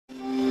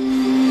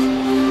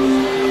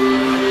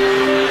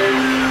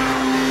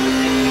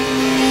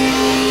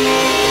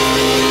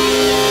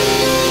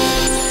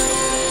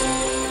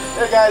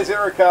guys,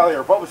 Eric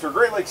Collier, publisher of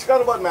Great Lakes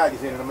Scuttlebutt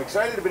magazine, and I'm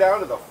excited to be down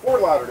to the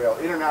Fort Lauderdale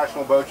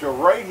International Boat Show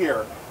right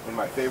here in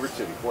my favorite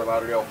city, Fort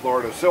Lauderdale,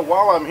 Florida. So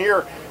while I'm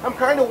here, I'm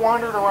kind of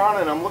wandering around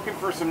and I'm looking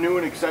for some new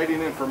and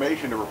exciting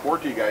information to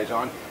report to you guys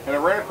on, and I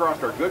ran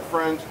across our good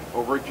friends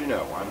over at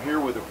Jeanneau. I'm here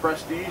with the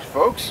Prestige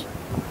folks.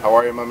 How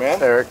are you, my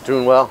man? Eric,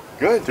 doing well.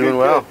 Good, doing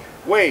well. Good.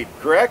 Wade,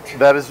 correct?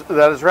 That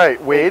is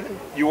right. Wade?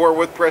 You are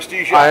with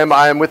Prestige Yachts?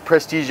 I am with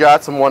Prestige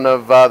Yachts. I'm one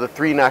of the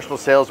 3 national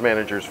sales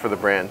managers for the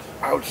brand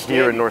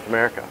here in North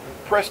America.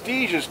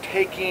 Prestige is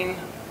taking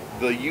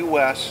the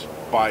U.S.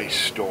 by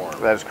storm.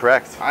 That is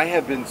correct. I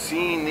have been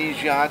seeing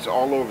these yachts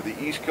all over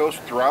the East Coast,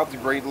 throughout the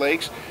Great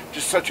Lakes.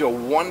 Just such a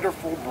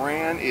wonderful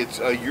brand. It's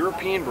a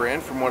European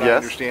brand, from what I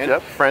understand.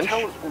 Yep, French.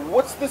 Tell us,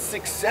 what's the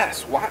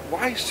success?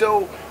 Why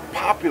so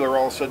popular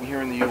all of a sudden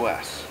here in the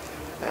U.S.?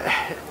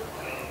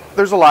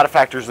 There's a lot of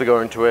factors that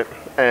go into it,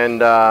 and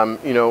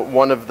you know,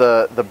 one of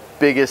the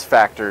biggest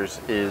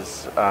factors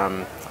is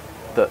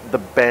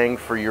the bang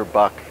for your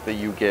buck that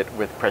you get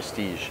with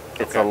Prestige.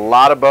 It's a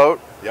lot of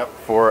boat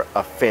for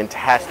a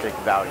fantastic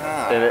value,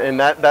 and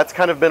that's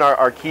kind of been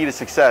our key to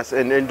success.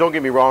 And don't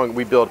get me wrong,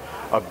 we build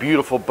a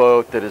beautiful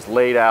boat that is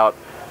laid out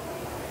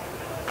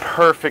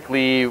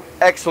perfectly,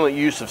 excellent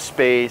use of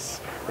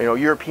space. You know,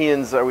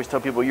 Europeans, I always tell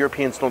people,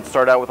 Europeans don't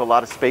start out with a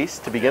lot of space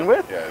to begin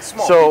with. Yeah, it's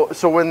small.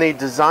 So when they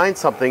design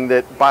something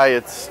that by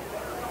its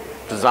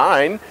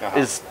design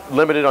is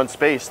limited on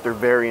space, they're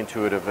very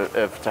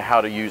intuitive to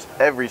how to use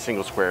every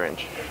single square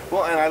inch.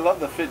 Well, and I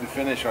love the fit and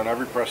finish on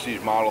every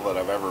Prestige model that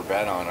I've ever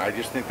been on. I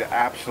just think they're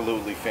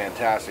absolutely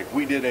fantastic.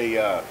 We did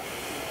a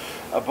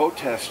boat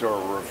test, or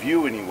a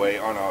review anyway,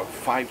 on a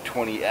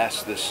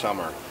 520S this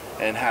summer,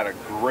 and had a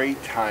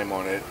great time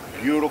on it.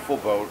 Beautiful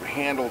boat,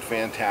 handled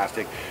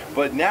fantastic.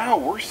 But now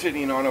we're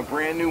sitting on a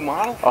brand new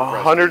model.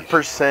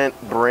 100%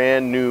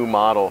 brand new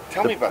model.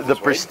 Tell me about the this,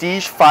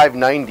 Prestige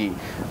 590.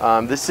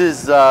 This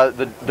is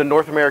the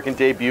North American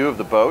debut of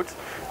the boat.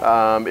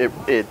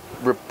 It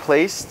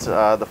replaced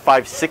the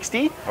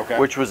 560,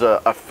 which was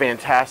a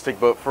fantastic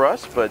boat for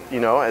us. But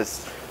you know,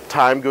 as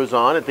time goes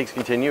on and things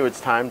continue,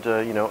 it's time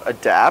to, you know,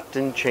 adapt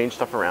and change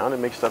stuff around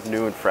and make stuff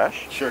new and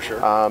fresh.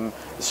 Sure.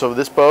 So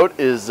this boat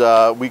is,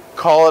 we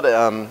call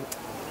it,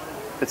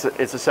 it's a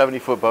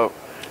 70-foot boat.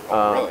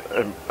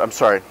 Really? I'm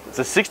sorry, it's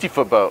a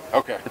 60-foot boat.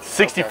 Okay. It's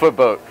a 60-foot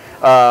boat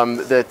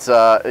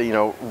that you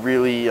know,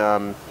 really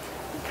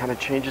kind of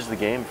changes the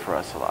game for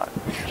us a lot.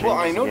 Well,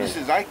 I noticed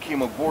as I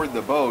came aboard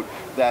the boat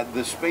that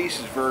the space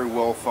is very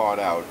well thought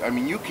out. I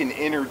mean, you can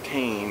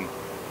entertain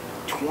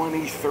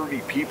 20, 30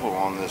 people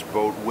on this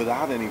boat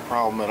without any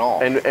problem at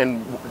all.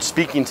 And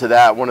speaking to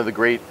that, one of the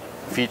great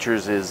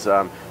features is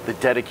the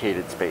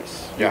dedicated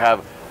space. You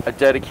have a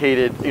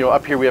dedicated, you know,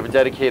 up here we have a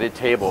dedicated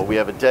table. We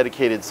have a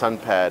dedicated sun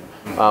pad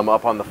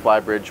up on the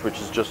flybridge, which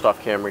is just off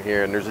camera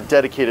here, and there's a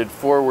dedicated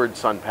forward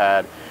sun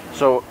pad.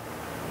 So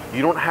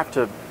you don't have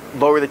to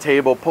lower the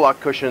table, pull out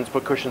cushions,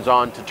 put cushions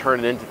on to turn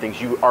it into things.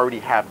 You already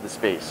have the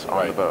space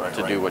on the boat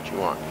to do what you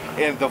want.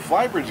 And the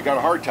flybridge got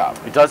a hard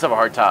top. It does have a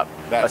hard top.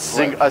 That's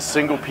a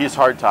single piece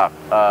hard top.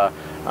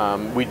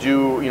 We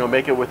do, you know,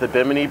 make it with a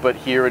bimini, but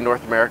here in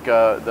North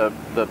America,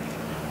 the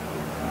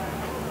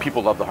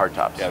people love the hard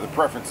tops. Yeah, the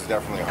preference is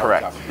definitely a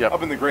hard top. Yep.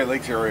 Up in the Great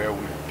Lakes area,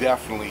 we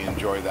definitely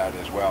enjoy that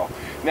as well.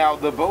 Now,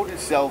 the boat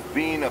itself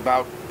being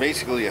about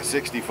basically a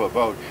 60-foot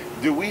boat,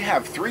 do we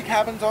have 3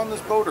 cabins on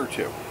this boat or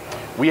 2?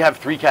 We have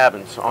 3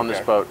 cabins on this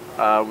boat,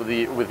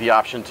 with the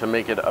option to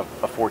make it a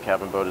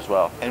 4-cabin boat as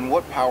well. And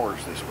what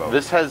powers this boat?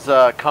 This has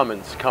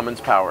Cummins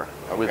power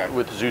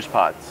with Zeus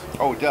pods.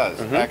 Oh, it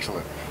does.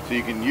 Excellent. So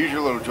you can use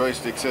your little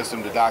joystick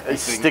system to dock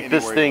this thing Stick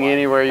this thing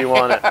anywhere you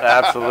want it.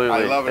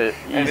 Absolutely. I love it.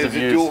 And it's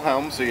a dual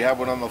helm, so you have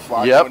one on the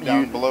fly one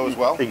down below as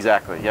well?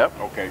 Exactly, yep.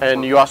 Okay.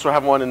 And you also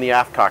have one in the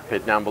aft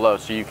cockpit down below,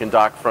 so you can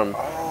dock from,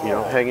 you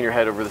know, hanging your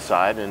head over the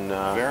side and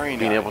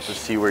being able to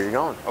see where you're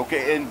going.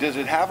 Okay, and does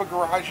it have a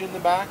garage in the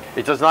back?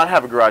 It does not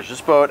have a garage.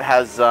 This boat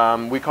has,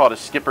 we call it a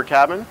skipper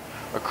cabin,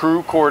 a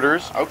crew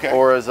quarters,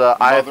 or as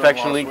I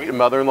affectionately,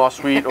 mother-in-law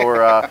suite,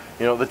 or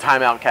you know, the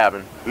timeout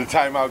cabin. The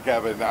timeout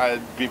cabin.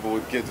 People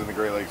with kids in the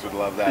Great Lakes would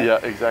love that. Yeah,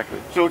 exactly.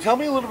 So tell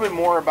me a little bit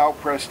more about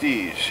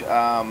Prestige.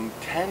 10,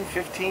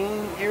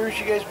 15 years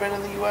you guys been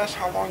in the U.S.?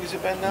 How long has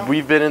it been now?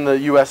 We've been in the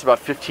U.S. about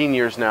 15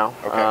 years now.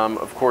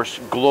 Of course,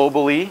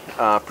 globally,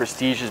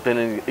 Prestige has been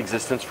in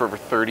existence for over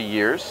 30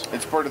 years.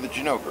 It's part of the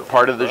Jeanneau group.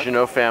 Part of the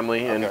Jeanneau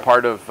family, and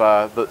part of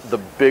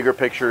the bigger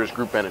picture is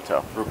Group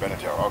Beneteau. Group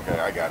Beneteau, okay,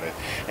 I got it.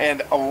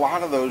 And a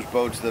lot of those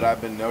boats that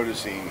I've been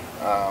noticing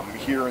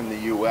here in the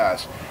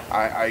U.S.,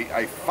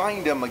 I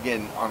find them,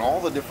 again, on all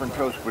the different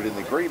coasts, but in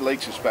the Great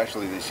Lakes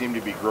especially, they seem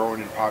to be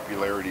growing in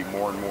popularity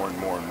more and more and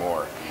more and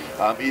more.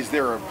 Is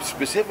there a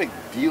specific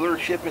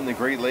dealership in the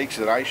Great Lakes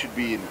that I should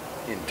be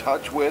in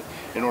touch with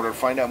in order to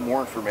find out more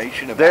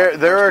information about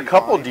there are a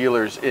couple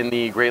dealers in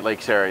the Great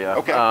Lakes area.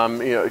 Okay.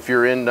 You know, if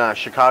you're in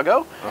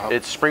Chicago,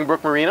 it's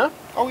Springbrook Marina.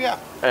 Oh, yeah.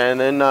 And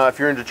then if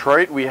you're in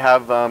Detroit, we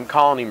have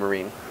Colony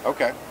Marine.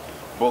 Okay.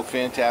 Both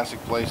fantastic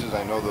places.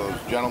 I know those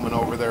gentlemen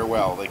over there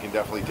well. They can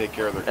definitely take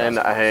care of their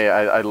customers. And hey,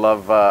 I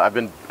love. I've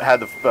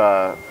had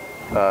the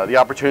the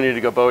opportunity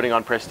to go boating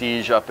on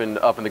Prestige up in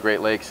the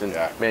Great Lakes, and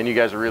man, you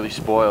guys are really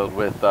spoiled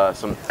with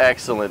some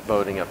excellent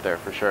boating up there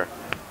for sure.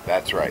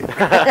 That's right.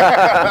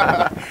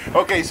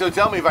 Okay, so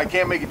tell me, if I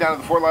can't make it down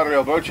to the Fort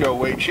Lauderdale Boat Show,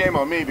 wait, shame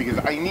on me, because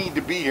I need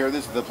to be here.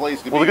 This is the place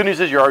to be. Well, the good news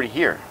is you're already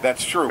here.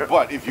 That's true,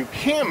 but if you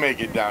can make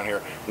it down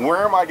here,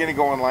 where am I going to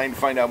go online to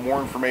find out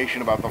more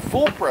information about the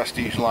full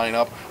Prestige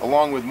lineup,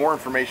 along with more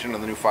information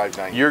on the new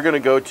 590? You're going to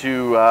go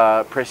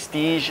to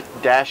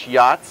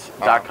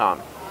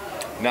prestige-yachts.com.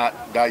 Not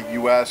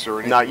 .us or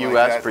anything Not like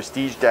US, that?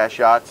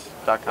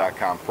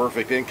 prestige-yachts.com.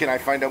 Perfect. And can I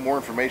find out more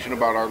information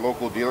about our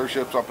local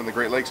dealerships up in the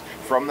Great Lakes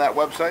from that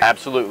website?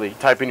 Absolutely.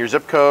 Type in your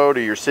zip code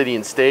or your city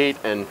and state,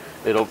 and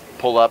it'll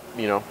pull up,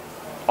 you know,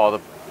 all the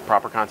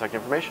proper contact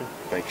information.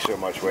 Thanks so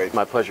much, Wade.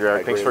 My pleasure,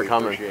 Eric. Thanks for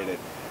coming. Appreciate it.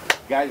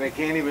 Guys, I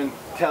can't even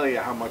tell you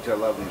how much I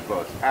love these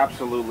boats.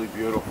 Absolutely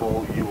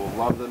beautiful. You will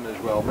love them as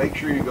well. Make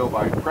sure you go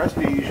by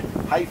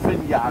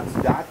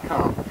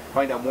prestige-yachts.com.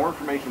 Find out more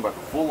information about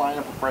the full lineup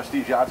of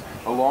Prestige Yachts,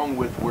 along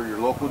with where your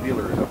local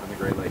dealer is up in the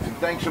Great Lakes. And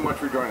thanks so much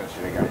for joining us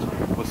today, guys.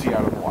 We'll see you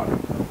out on the water.